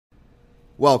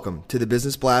Welcome to the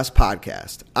Business Blast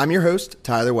podcast. I'm your host,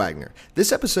 Tyler Wagner.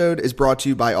 This episode is brought to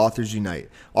you by Authors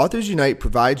Unite. Authors Unite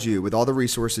provides you with all the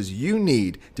resources you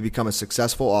need to become a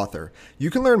successful author. You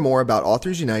can learn more about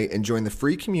Authors Unite and join the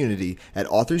free community at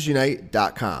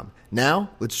authorsunite.com.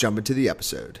 Now, let's jump into the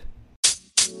episode.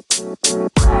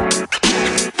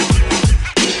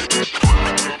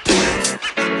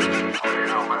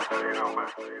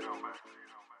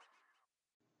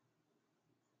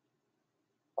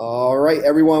 All right,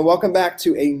 everyone. Welcome back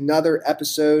to another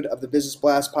episode of the Business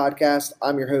Blast podcast.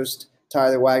 I'm your host,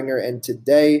 Tyler Wagner, and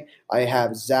today I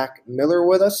have Zach Miller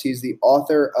with us. He's the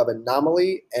author of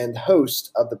Anomaly and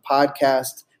host of the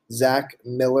podcast, Zach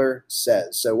Miller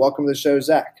Says. So welcome to the show,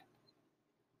 Zach.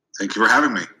 Thank you for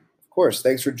having me. Of course.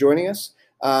 Thanks for joining us.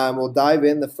 We'll dive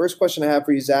in. The first question I have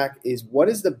for you, Zach, is what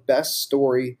is the best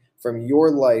story from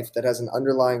your life that has an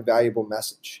underlying valuable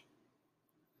message?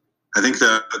 I think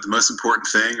the most important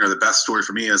thing, or the best story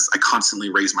for me, is I constantly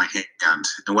raise my hand.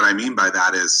 And what I mean by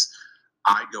that is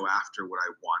I go after what I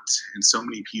want. And so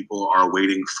many people are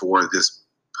waiting for this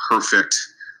perfect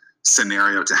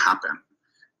scenario to happen.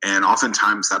 And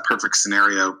oftentimes that perfect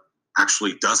scenario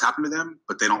actually does happen to them,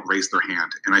 but they don't raise their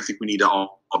hand. And I think we need to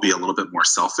all be a little bit more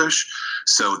selfish.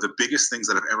 So the biggest things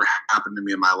that have ever happened to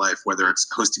me in my life, whether it's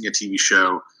hosting a TV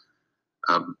show,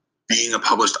 being a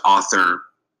published author,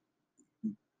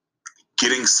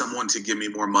 getting someone to give me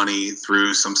more money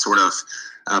through some sort of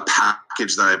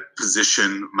package that I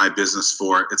position my business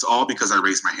for, it's all because I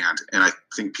raised my hand. And I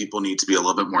think people need to be a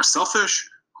little bit more selfish,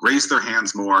 raise their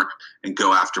hands more, and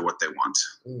go after what they want.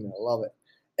 I love it.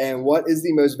 And what is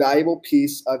the most valuable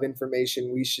piece of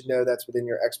information we should know that's within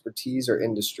your expertise or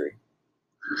industry?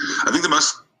 I think the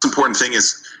most important thing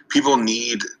is people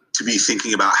need to be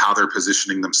thinking about how they're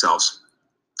positioning themselves.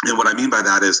 And what I mean by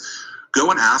that is go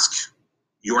and ask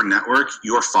your network,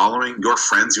 your following, your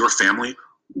friends, your family,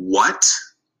 what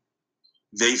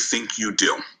they think you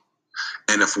do.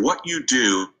 And if what you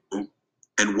do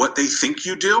and what they think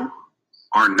you do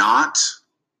are not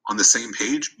on the same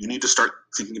page, you need to start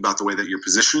thinking about the way that you're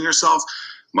positioning yourself,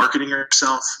 marketing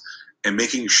yourself, and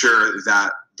making sure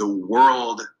that the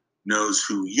world knows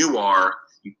who you are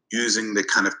using the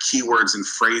kind of keywords and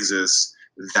phrases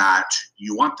that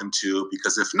you want them to,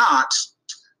 because if not,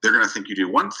 they're going to think you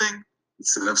do one thing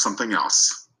instead of something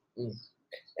else.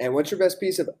 And what's your best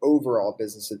piece of overall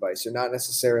business advice? So not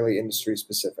necessarily industry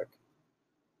specific.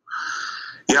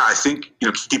 Yeah, I think,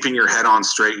 keeping your head on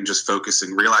straight and just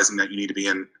focusing, realizing that you need to be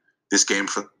in this game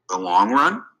for the long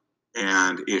run.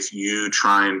 And if you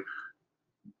try and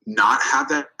not have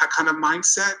that kind of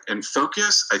mindset and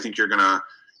focus, I think you're gonna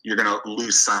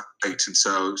lose sight. And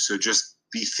so just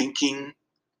be thinking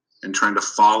and trying to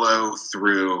follow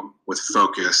through with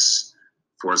focus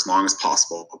for as long as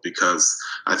possible, because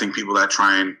I think people that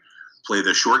try and play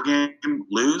the short game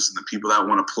lose, and the people that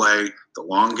want to play the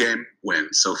long game win.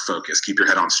 So focus, keep your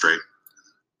head on straight.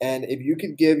 And if you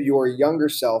could give your younger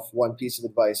self one piece of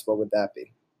advice, what would that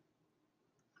be?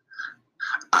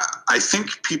 I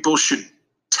think people should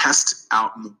test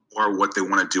out more what they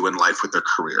want to do in life with their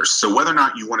careers. So whether or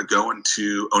not you want to go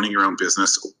into owning your own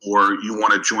business or you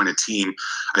want to join a team,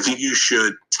 I think you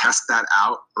should test that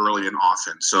out early and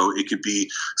often. So it could be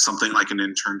something like an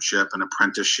internship, an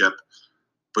apprenticeship,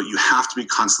 but you have to be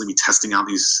constantly testing out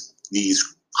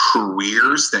these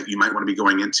careers that you might want to be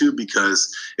going into,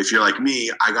 because if you're like me,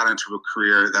 I got into a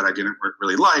career that I didn't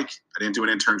really like. I didn't do an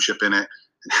internship in it.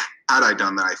 And had I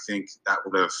done that, I think that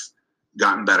would have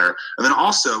gotten better. And then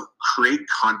also create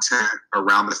content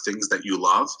around the things that you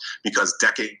love, because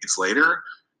decades later,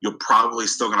 you're probably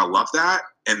still going to love that.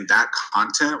 And that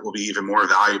content will be even more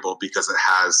valuable because it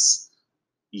has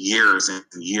years and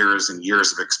years and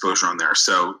years of exposure on there.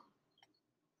 So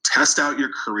test out your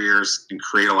careers and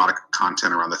create a lot of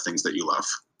content around the things that you love.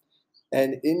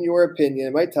 And in your opinion,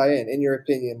 it might tie in your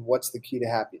opinion, what's the key to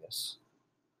happiness?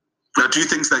 Now, do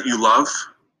things that you love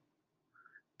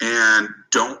and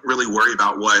don't really worry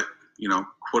about what,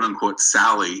 quote unquote,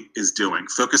 Sally is doing.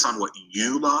 Focus on what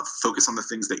you love, focus on the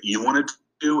things that you want to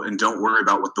do, and don't worry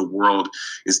about what the world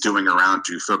is doing around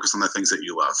you. Focus on the things that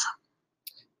you love.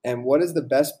 And what is the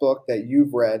best book that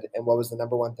you've read, and what was the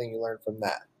number one thing you learned from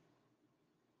that?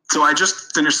 So I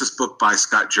just finished this book by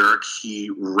Scott Jurek.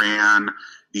 He ran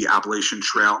the Appalachian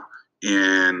Trail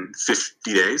in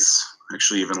 50 days,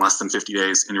 actually even less than 50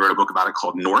 days, and he wrote a book about it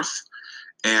called North.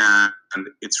 And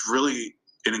it's really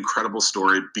an incredible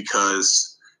story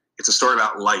because it's a story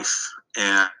about life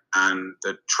and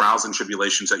the trials and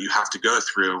tribulations that you have to go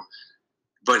through.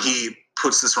 But he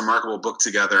puts this remarkable book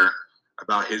together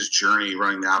about his journey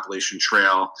running the Appalachian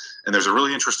Trail. And there's a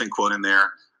really interesting quote in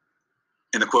there.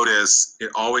 And the quote is, "It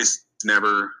always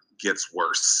never gets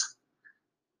worse.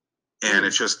 And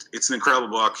it's an incredible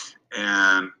book.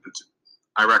 And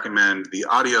I recommend the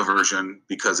audio version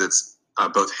because it's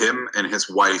both him and his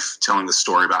wife telling the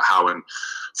story about how in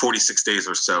 46 days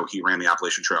or so he ran the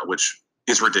Appalachian Trail, which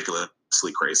is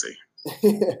ridiculously crazy.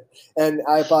 And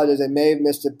I apologize, I may have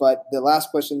missed it, but the last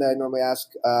question that I normally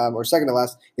ask, or second to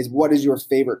last, is what is your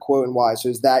favorite quote and why? So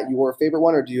is that your favorite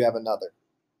one, or do you have another?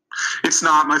 It's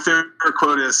not. My favorite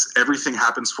quote is everything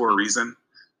happens for a reason.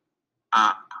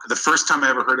 The first time I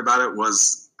ever heard about it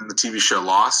was in the TV show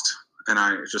Lost, and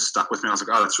it just stuck with me. I was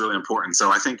like, oh, that's really important.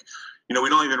 So I think, we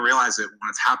don't even realize it when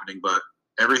it's happening, but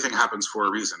everything happens for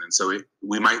a reason. And so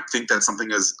we might think that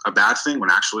something is a bad thing when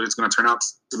actually it's going to turn out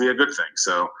to be a good thing.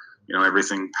 So,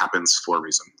 everything happens for a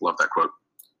reason. Love that quote.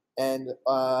 And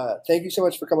thank you so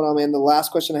much for coming on, man. The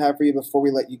last question I have for you before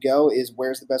we let you go is,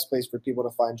 where's the best place for people to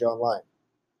find you online?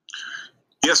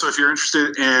 Yeah, so if you're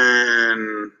interested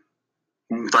in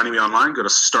finding me online, go to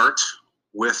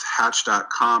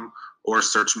startwithhatch.com or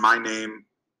search my name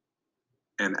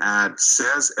and add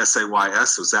Says,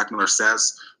 S-A-Y-S, so Zach Miller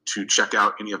Says, to check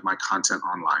out any of my content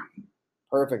online.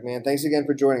 Perfect, man. Thanks again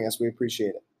for joining us. We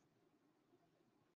appreciate it.